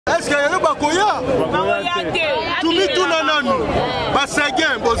bakoya tumi tuna nanu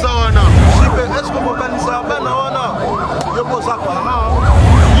basegen boza wana sipe esko bokanisa bana wana yo boza para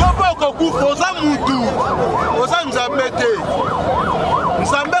yo boko kufa oza mutu oza nzambe te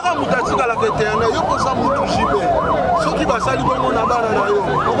nzambe ka mutu atikala keterne yo boza mutu jibe soki basali bongo na bana na yo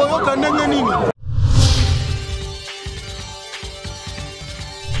okoyoka ndenge nini.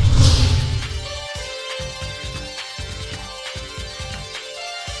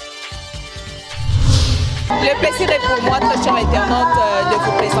 Le plaisir est pour moi, très chers internautes, de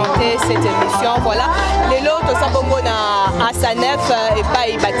vous présenter cette émission. Voilà, les lots de Sabongo na Asanef et pas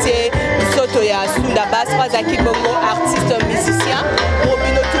Ibaté, Soto ya Sunda Bass, Razaki Bongo, artiste musicien,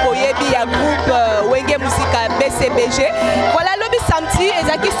 Robino Touboyebi, ya groupe Wenge Musica BCBG. Voilà, lobby samedi,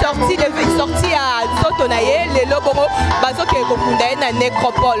 Ezaki sorti à Soto Naye, les lots Bongo, Bazo qui est Kokundae na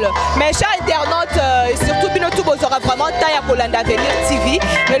Nécropole. Mais chers internautes, surtout Bino Toubo aura vraiment taille à Kolanda Avenir TV.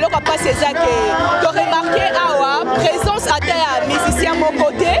 Les lots papa César qui est remarqué. Awa, présence à terre musicien mon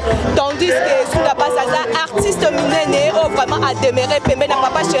côté, tandis que Sunda Bass artiste minéné, vraiment à demeurer Pembe na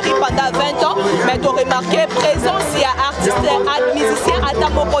papa chéri pendant 20 ans, mais tu remarqué présence il y a artiste musicien à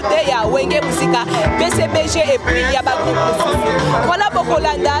mon côté, il y a Wenge Musica BCBG et puis il y a ba groupe. Voilà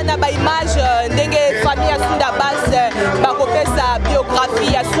Bokolanda na ba image ndenge famille à Sunda Bass, ba repère sa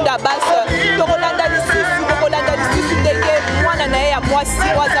biographie à Sunda Bass, Bokolanda d'ici, Bokolanda d'ici ndenge moi na ya moi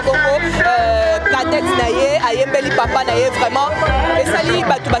si moi za bongo cadet na ayembeli papa na vraiment et sali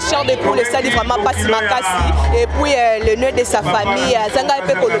batu ba char de poule sali vraiment pas si makasi et puis le nœud de sa famille azanga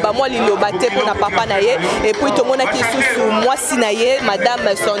pe koloba moi liloba te pour na papa na et puis tout monde qui sous moi si na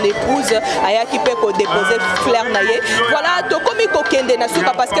madame son épouse ayaki pe ko déposer fleur na voilà to komi ko kende na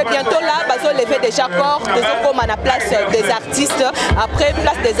suka parce que bientôt là bazo lever déjà corps des comme à la place des artistes après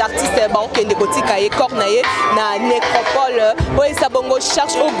place des artistes ba kende ko tika et corps na nécropole o sabongo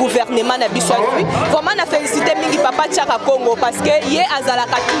cherche au gouvernement na biso vraiment na félicité mingi papa Tchaka Congo parce que yé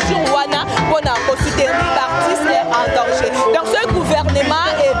azalaka toujours wana pona ko soutenir l'artiste en danger. Donc ce gouvernement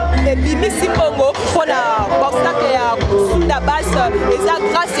est bimisi Congo pona obstacle ya Sunda Bass et ça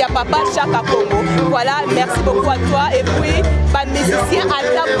grâce à papa Tchaka Congo. Voilà, merci beaucoup à toi et puis ba musicien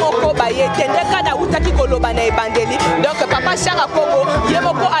ata moko ba yetendeka na utaki koloba na ebandeli. Donc papa Tchaka Congo yé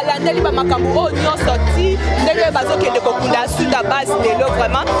moko alandeli ba makambo o nyonso ti ndenge bazokende kokunda Sunda Bass lelo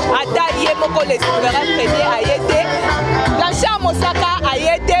vraiment ata yé moko les souverains premier ayete Blanchard Mosaka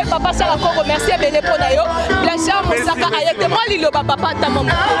ayete papa Tchaka Congo merci bene pona yo Blanchard Mosaka ayete moi liloba papa ta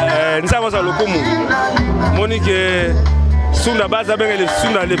maman nza mosa lokumu Monique Sunda Bass avec les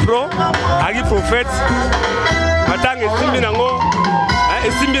Sunda les pros Ari prophète Matanga simbi nango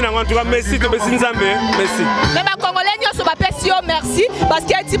simbi nango en tout cas merci to besi nzambe merci mais ba congolais nyoso ba pesio merci parce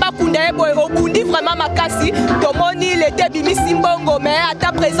que ti ba kundae boy obundi vraiment makasi tomoni le tebimi simbongo mais à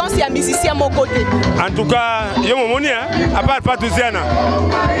ta présence il y a musicien mon côté en tout cas yo momoni à part Patousiana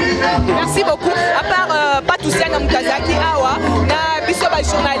merci beaucoup à part Patousiana Mukazaki awa na biso ba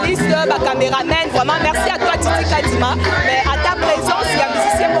journaliste ba caméraman vraiment merci à toi Titi Kadima mais à ta présence il y a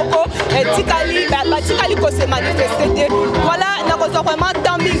musicien moko et Tikali ba Tikali ko se manifester voilà na ko vraiment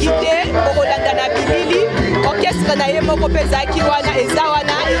dans mingité au Rolanda na bilili orchestre na ye moko pezaki wana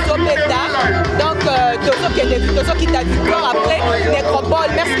ezawana ezopeta donc tozo qui t'a victoire après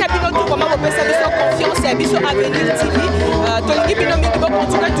Nécropole merci na bino tout comment opesa biso confiance ya biso Avenir TV tolingi bino mingi bo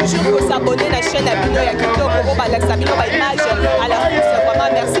continuer toujours ko s'abonner na chaîne ya bino ya kitoko ko balakisa bino ba image à la course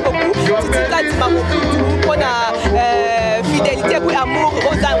vraiment merci beaucoup Titi Kadima Mobutu pour la fidélité pour amour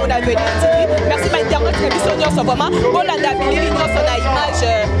aux amours d'Avenir TV merci ma internet na biso nyonso vraiment Rolanda bilili nyonso na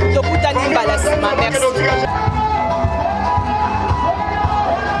image tokutani balasima merci.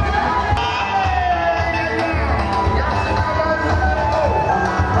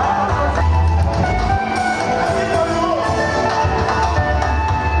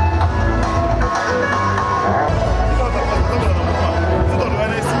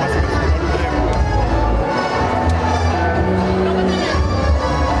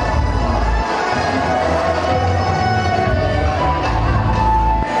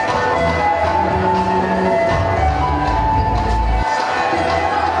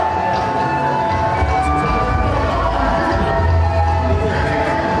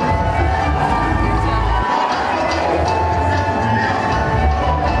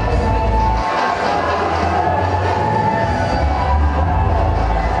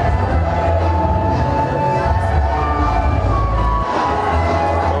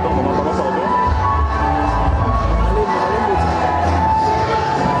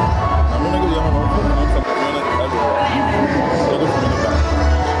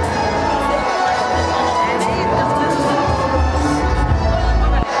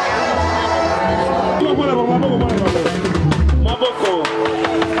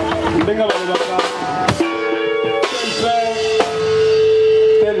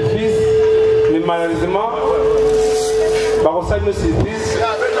 compositrice.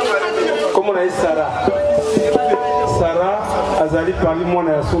 Comme on a dit Sarah. Sarah, Azali parmi moi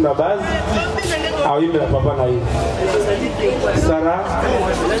na Sunda base. Ah oui, mais la papa na eu.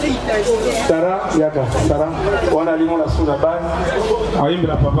 Sarah, Yaka, Sarah, on a dit moi la Sunda base. Ah oui, mais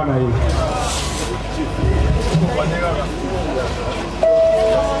la papa na eu.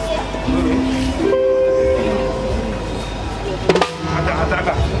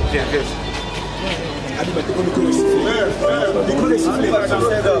 Attends. Viens.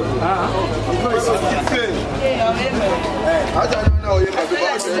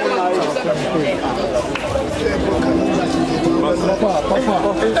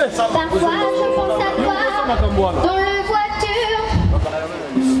 Parfois je pense à toi dans le voiture.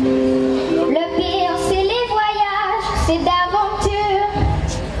 Le pire c'est les voyages, c'est d'aventure.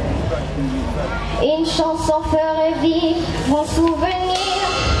 Une chanson ferait vivre mon souvenir.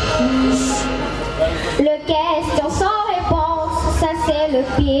 Le question sans réponse, ça c'est le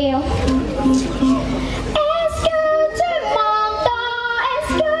pire. Est-ce que tu m'entends?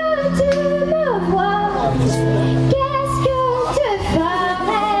 Est-ce que tu me vois? Qu'est-ce que tu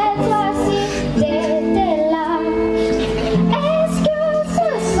ferais toi si t'étais là? Est-ce que ce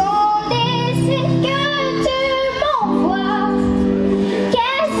sont des signes que tu m'envoies?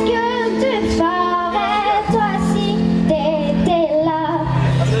 Qu'est-ce que tu ferais toi si t'étais là?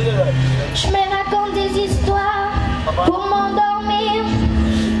 Je me raconte des histoires pour m'endormir,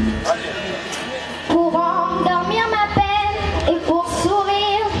 pour endormir ma peine et pour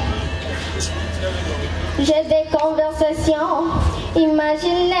sourire. J'ai des conversations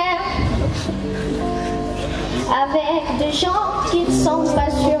imaginaires avec des gens qui ne sont pas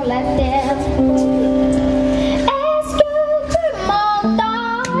sur la terre. Est-ce que tu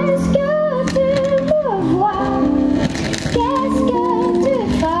m'entends? Est-ce que tu me vois? Qu'est-ce que tu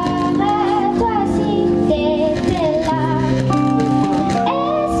ferais toi si t'étais là?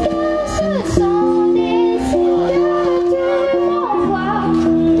 Est-ce que ce sont des signes que tu m'envoies?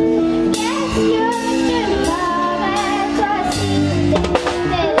 Qu'est-ce que tu ferais toi si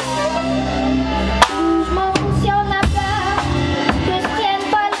t'étais là? Je m'en fous si on a peur que je tienne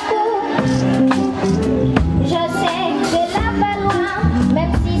pas le coup. Je sais que j'ai la pas loin,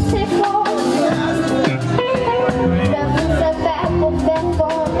 même si c'est faux. Le but se fait pour faire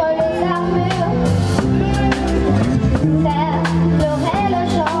fondre les armures, faire pleurer le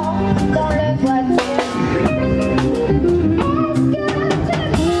chant dans le voiture.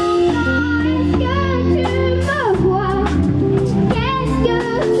 Est-ce que tu me vois? Qu'est-ce que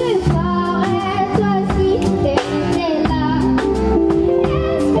tu ferais toi si t'étais là?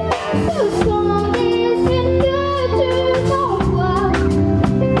 Est-ce que ce sont des signes que tu m'envoies?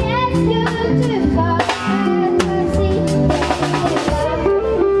 Qu'est-ce que tu ferais toi si t'étais là?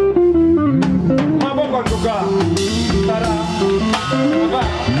 Maboko en tout cas. Sarah.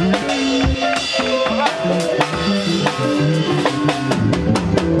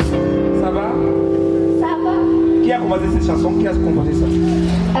 Ça va? Ça va? Qui a composé cette chanson? Qui a composé ça?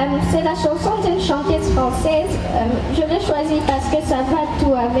 C'est la chanson d'une chanteuse française. Je l'ai choisie parce que ça va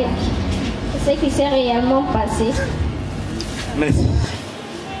tout avec ce qui s'est réellement passé. Merci.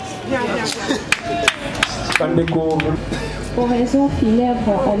 Pour raison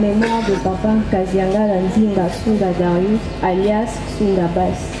funèbre en mémoire de Papa Kazianga Lanzinga Sunda Darius, alias Sunda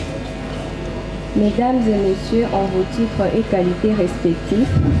Bass. Mesdames et messieurs, en vos titres et qualités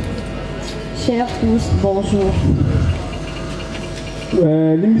respectifs, chers tous, bonjour.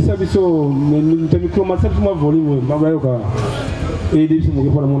 Limbisa biso micro masab suma volume mabayoka et depuis mon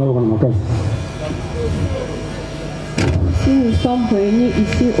pour mon avocat makasi. Si nous sommes réunis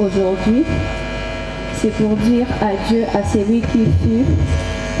ici aujourd'hui, c'est pour dire adieu à celui qui fut,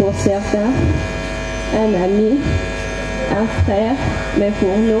 pour certains, un ami, un frère, mais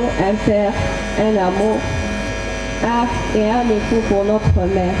pour nous, un père, un amour, et un époux pour notre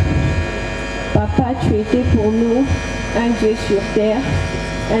mère. Papa, tu étais pour nous un Dieu sur terre,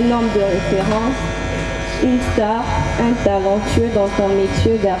 un homme de référence, une star, un talentueux dans ton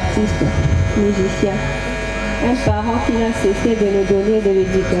métier d'artiste, musicien. Un parent qui n'a cessé de nous donner de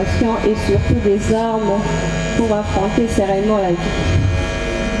l'éducation et surtout des armes pour affronter sereinement la vie.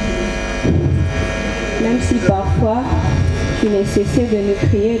 Même si parfois tu n'as cessé de nous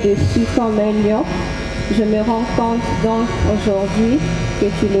crier dessus comme un lion, je me rends compte donc aujourd'hui que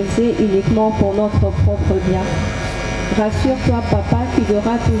tu le fais uniquement pour notre propre bien. Rassure-toi papa qu'il y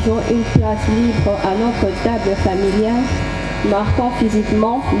aura toujours une place libre à notre table familiale, marquant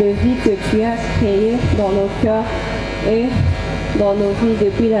physiquement le vide que tu as créé dans nos cœurs et dans nos vies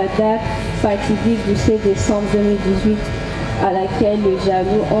depuis la date fatidique du 7 décembre 2018. à laquelle le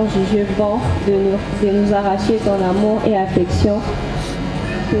jaloux ont jugé bon de nous arracher ton amour et affection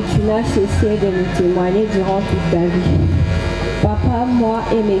que tu n'as cessé de nous témoigner durant toute ta vie. Papa, moi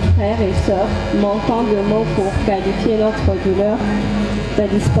et mes frères et sœurs, manquant de mots pour qualifier notre douleur, ta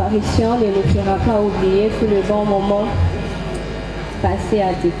disparition ne nous fera pas oublier tout le bon moment passé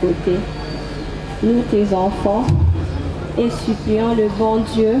à tes côtés. Nous, tes enfants, et supplions le bon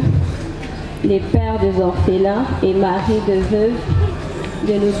Dieu, les pères des orphelins et maris de veuves,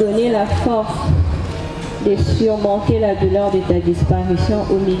 de nous donner la force de surmonter la douleur de ta disparition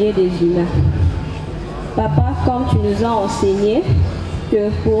au milieu des humains. Papa, comme tu nous as enseigné que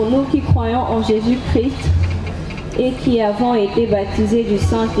pour nous qui croyons en Jésus-Christ et qui avons été baptisés du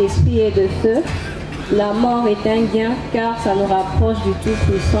Saint-Esprit et de feu, la mort est un gain car ça nous rapproche du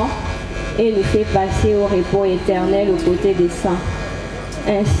Tout-Puissant et nous fait passer au repos éternel aux côtés des saints.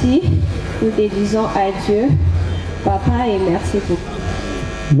 Ainsi, nous te disons adieu, Papa, et merci beaucoup.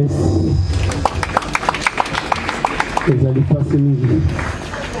 Merci. Vous allez passer minuit.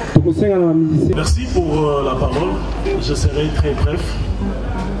 Merci pour la parole. Je serai très bref.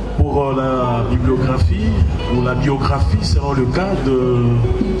 Pour la bibliographie, ou la biographie, selon le cas de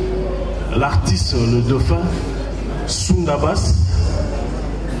l'artiste, le dauphin, SUNDA.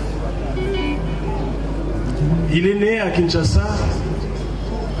 Il est né à Kinshasa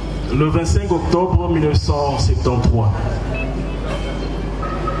le 25 octobre 1973.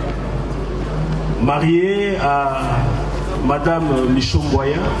 Marié à Madame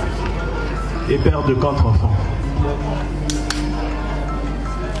Michomboya et père de 4 enfants.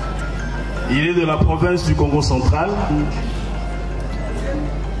 Il est de la province du Congo central,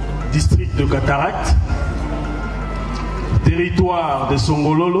 district de Cataract, territoire de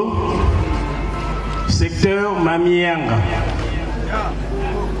Songololo, secteur MPIANA.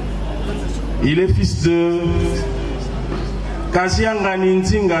 Il est fils de Kazianga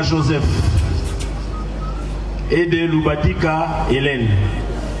Ninzinga Joseph et de Lubadika Hélène,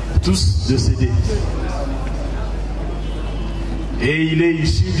 tous décédés. Et il est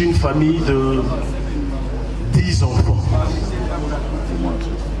issu d'une famille de 10 enfants.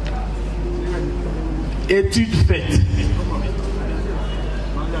 Études faites.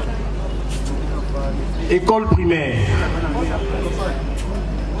 École primaire.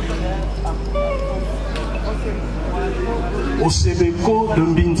 Au Sebeko de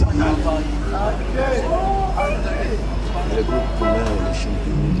Mbinza.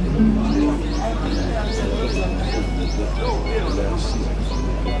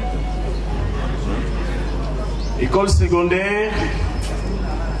 École secondaire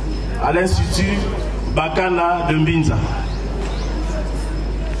à l'Institut Bakana de Mbinza.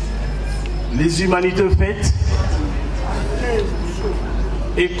 Les humanités faites.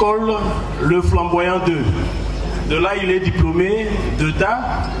 École Le Flamboyant 2. De là, il est diplômé d'État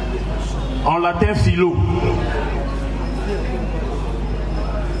en latin philo.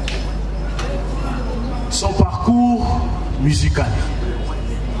 Son parcours musical.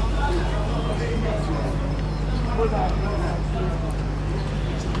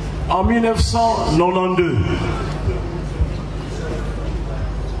 En 1992,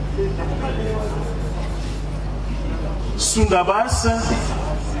 SUNDA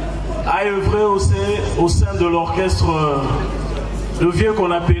a œuvré au sein de l'orchestre le vieux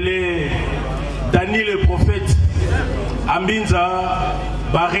qu'on appelait Dani le prophète à Mbinza,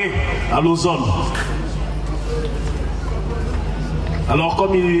 Barré, à Lausanne. Alors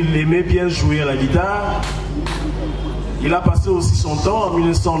comme il aimait bien jouer à la guitare, il a passé aussi son temps en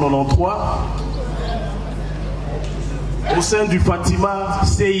 1993 au sein du Fatima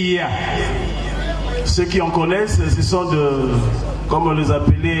CIA. Ceux qui en connaissent, ce sont comme on les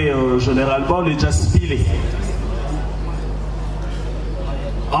appelait généralement, les jazzpilés.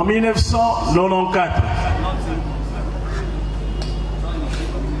 En 1994,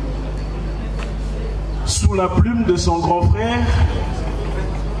 sous la plume de son grand frère,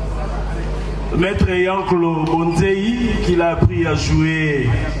 Maître Yanklo Bonzei, qu'il a appris à jouer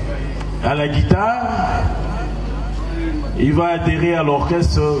à la guitare, il va adhérer à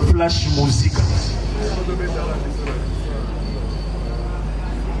l'orchestre Flash Music.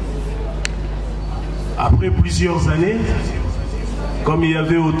 Après plusieurs années, comme il y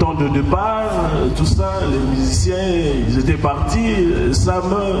avait autant de départs, tout ça, les musiciens, ils étaient partis.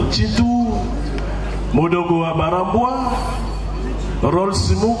 Sam Chitou, Modogo Abarambwa,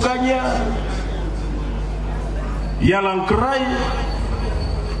 Rolls Mukanya, Yalankrai,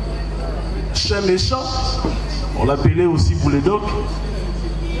 Chien Méchant, on l'appelait aussi Bouledoc.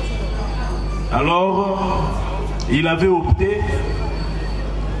 Alors, il avait opté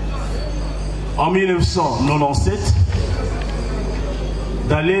en 1997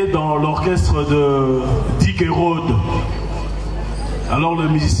 d'aller dans l'orchestre de Dick et Rhodes. Alors le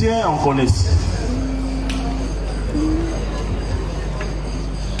musicien, on connaît.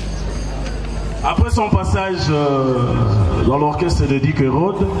 Après son passage dans l'orchestre de Dick et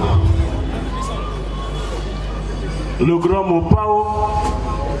Rhodes, le grand Mopao,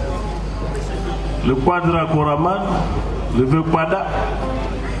 le Quadra Koraman, le vieux Quada,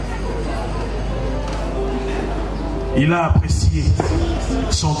 il a apprécié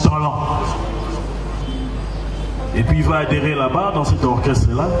son talent. Et puis il va adhérer là-bas, dans cet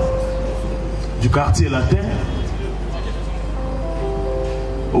orchestre-là, du quartier latin,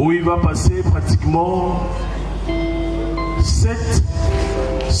 où il va passer pratiquement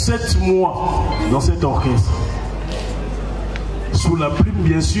 7 mois dans cet orchestre. Sous la plume,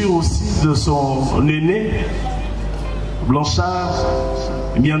 bien sûr, aussi de son aîné, Blanchard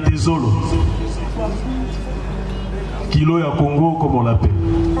Miantezolo. Kilo ya Congo, comme on l'appelle.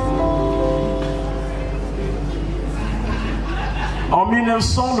 En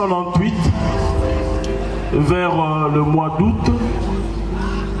 1998, vers le mois d'août,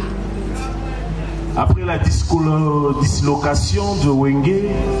 après la dislocation de Wenge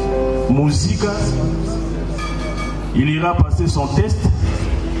Musica, il ira passer son test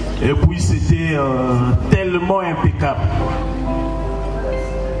et puis c'était tellement impeccable.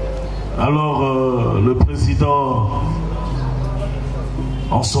 Alors le président,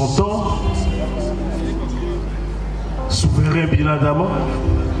 en son temps, souverain Binadama,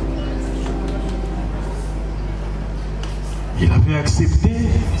 il avait accepté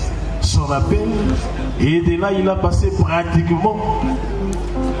son appel et de là il a passé pratiquement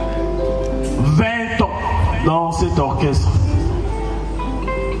 20 ans dans cet orchestre.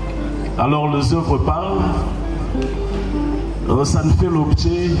 Alors les œuvres parlent, ça ne fait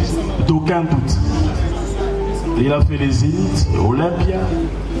l'objet d'aucun doute. Il a fait les Zéniths, Olympia,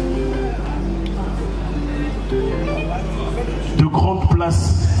 de grandes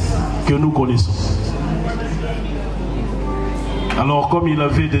places que nous connaissons. Alors comme il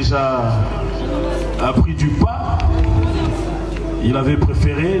avait déjà appris du pas, il avait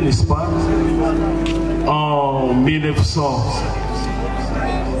préféré, n'est-ce pas, en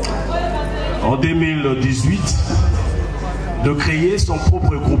 2018, de créer son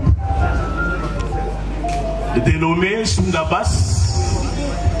propre groupe, dénommé SUNDA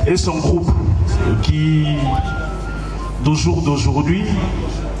et son groupe, qui, au jour d'aujourd'hui,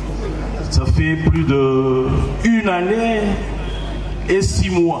 ça fait plus de 1 année et 6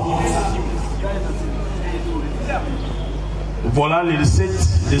 mois. Voilà le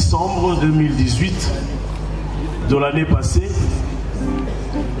 7 décembre 2018 de l'année passée,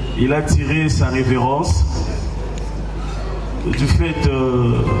 il a tiré sa révérence du fait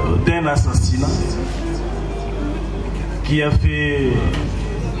d'un assassinat qui a fait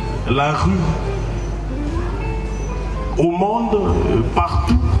la rue au monde,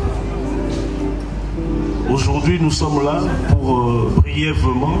 partout. Aujourd'hui, nous sommes là pour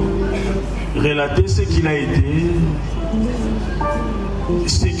brièvement relater ce qu'il a été,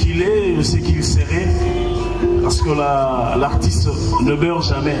 ce qu'il est, ce qu'il serait, parce que l'artiste ne meurt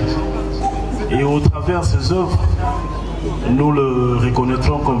jamais. Et au travers de ses œuvres, nous le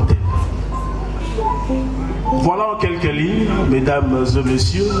reconnaîtrons comme tel. Voilà en quelques lignes, mesdames et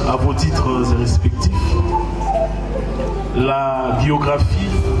messieurs, à vos titres respectifs, la biographie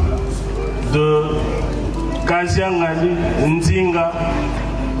de Kaziangani Ndinga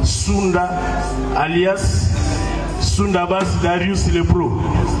Sunda, alias Sundabas Darius le Pro.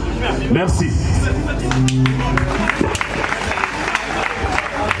 Merci.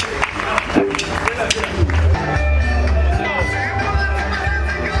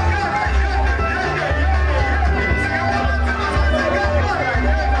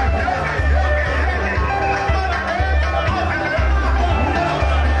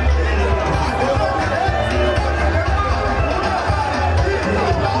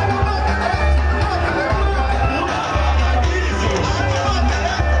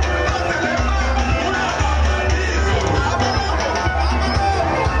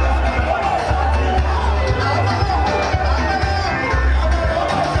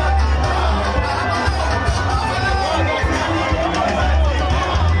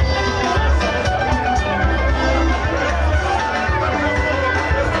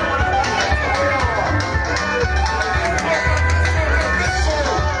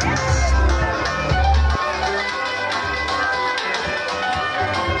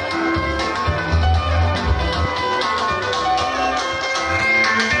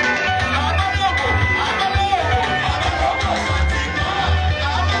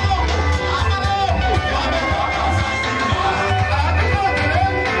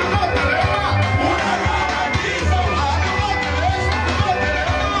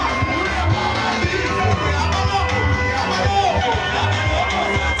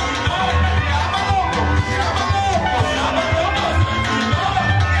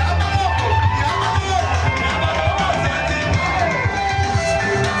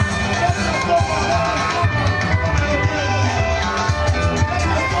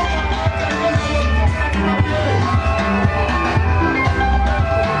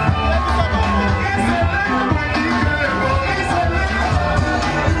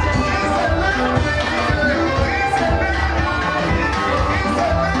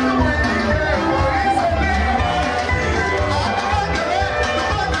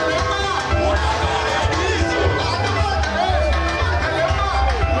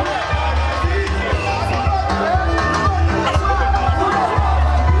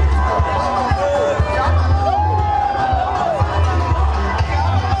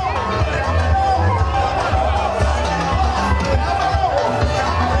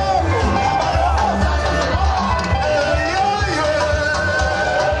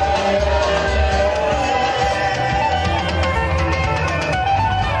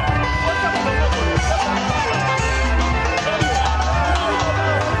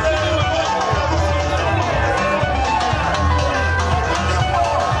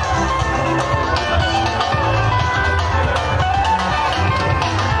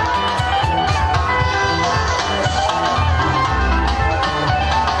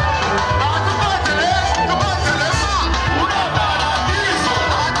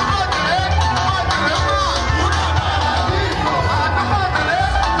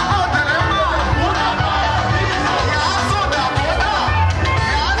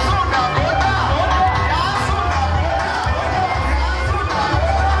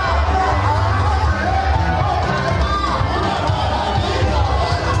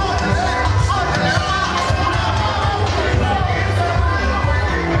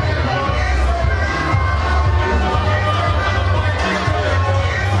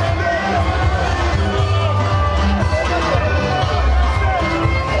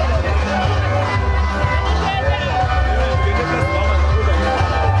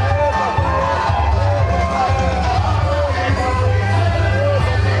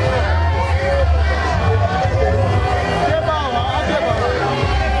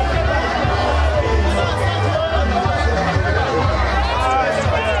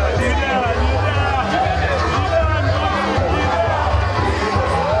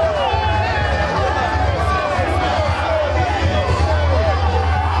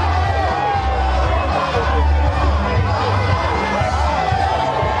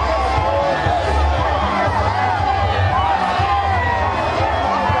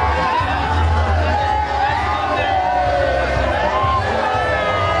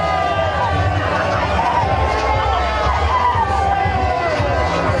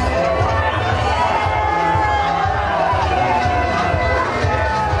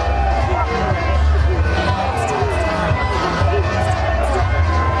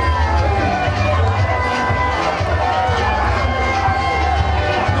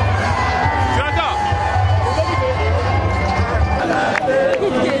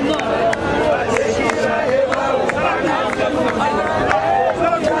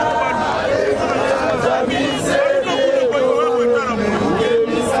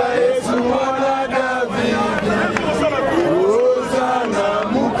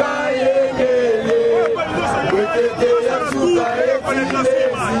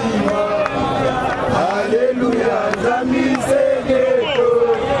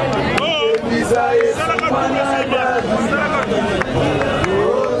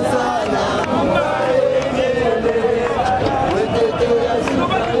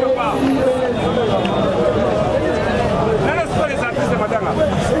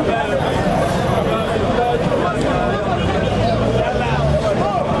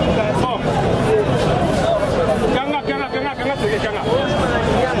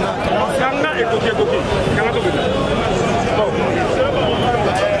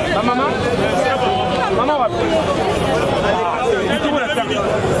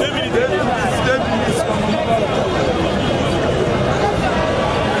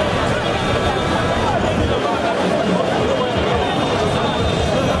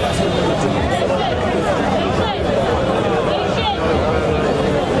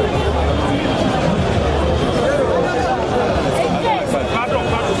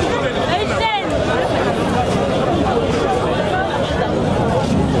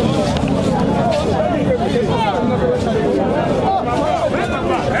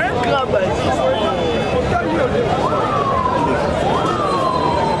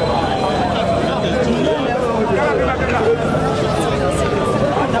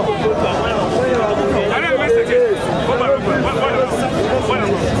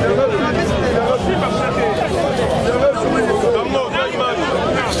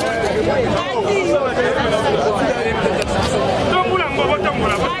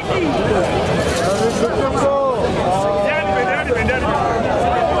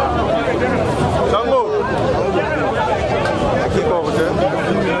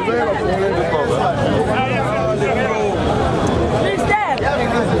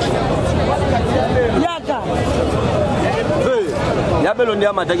 on est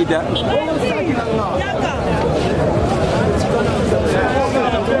à Matagita.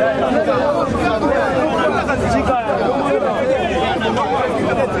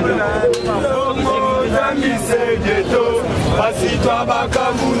 Pasitwa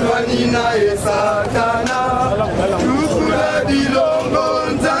bakamunwani na esatana Lukula dilongo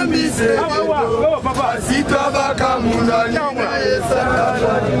nzambise geto Pasitwa bakamunwani na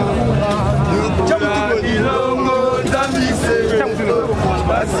esatana Lukula dilongo nzambise geto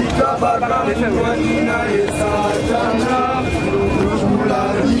Pasitwa bakamunwani na esatana Lukula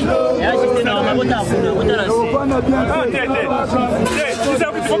dilongo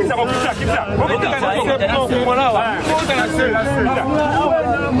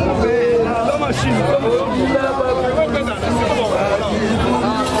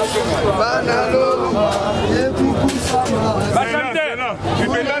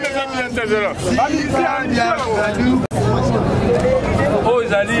Oh,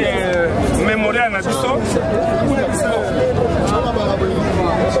 ils allaient mémorial na biso.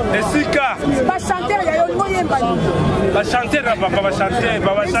 Et si ka ba chanter ya yo moyemba ba chanter na papa ba chanter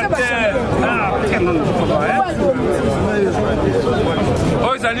ah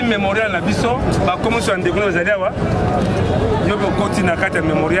oh ils allaient mémorial na biso ba commencer à découvrir les allées wa yo ko continuer na carte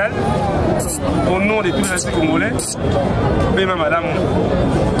mémorial au nom de tous les artistes congolais même madame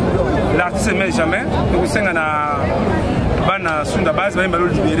l'artiste ne meurt jamais donc c'est na bana sunda base ba mbalo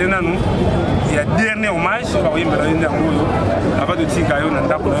libéré nanu il y a dernier hommage ba yembala nda ngolo avant de tika yo na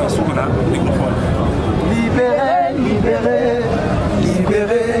ndako na sukuna microphone libéré libéré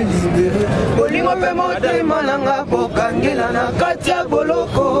libéré libéré bolingo pe motema nanga bokangela na kati ya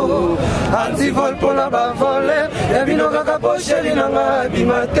boloko antivol pona bavole ya bino kaka posheli nanga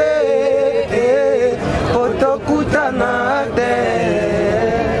bima te otokutana te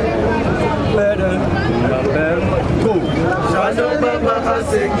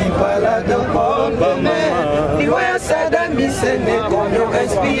Seki palado kombeme Niwaya sada misene konyo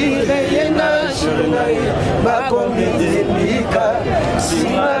inspire Yena shunai Bakomi debika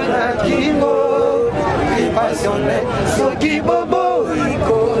Simana kingo Ipassionne Soki bobo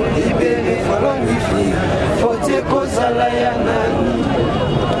Iko libere Falongifi Fote kozala ya nani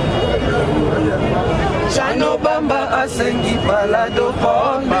Chano bamba asengi palado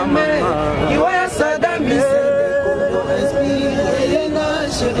kombeme Niwaya sada misene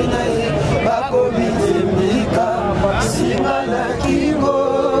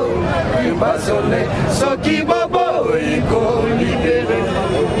Soki bobo iko libere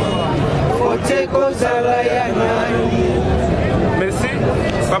Fote kozala ya nani. Merci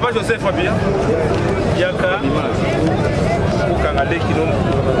Papa Joseph Fabien Yaka Ukangale kino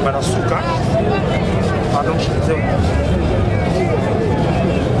Banasuka Pardon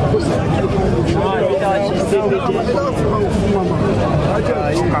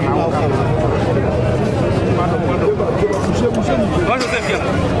Moi je sais bien.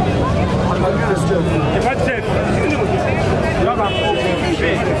 C'est pas de chef.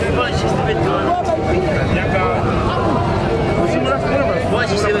 Moi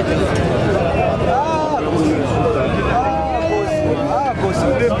je sais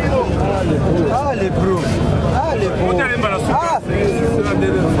Ah les pros. Ah les pros.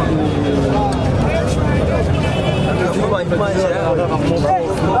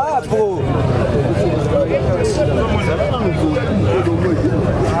 Ah pro.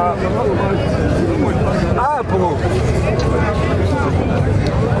 Ah pro.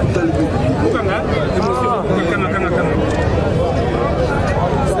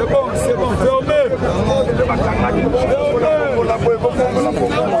 C'est bon, fermez.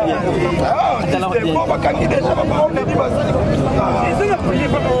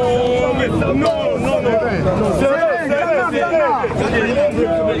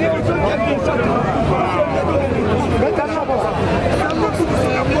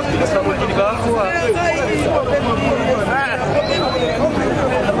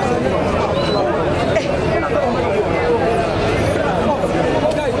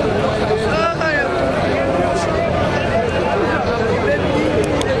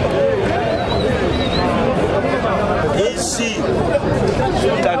 Ici,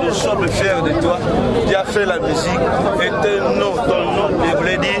 tu as des sommes fiers de toi, tu as fait la musique et ton nom, je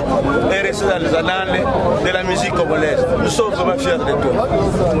voulais dire, est resté dans les annales de la musique congolaise. Nous sommes vraiment fiers de toi.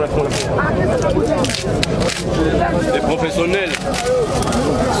 Les professionnels.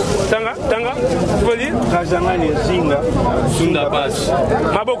 Tanga, Aleli Kazangani Zinga, Sunda Bass.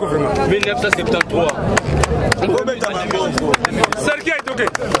 Maboko vraiment. 1973. Serki est ok.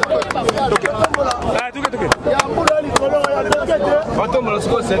 Ah, ok. Attends, mais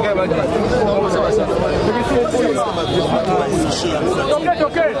c'est Serki va dire.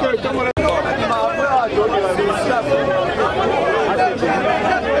 Ok.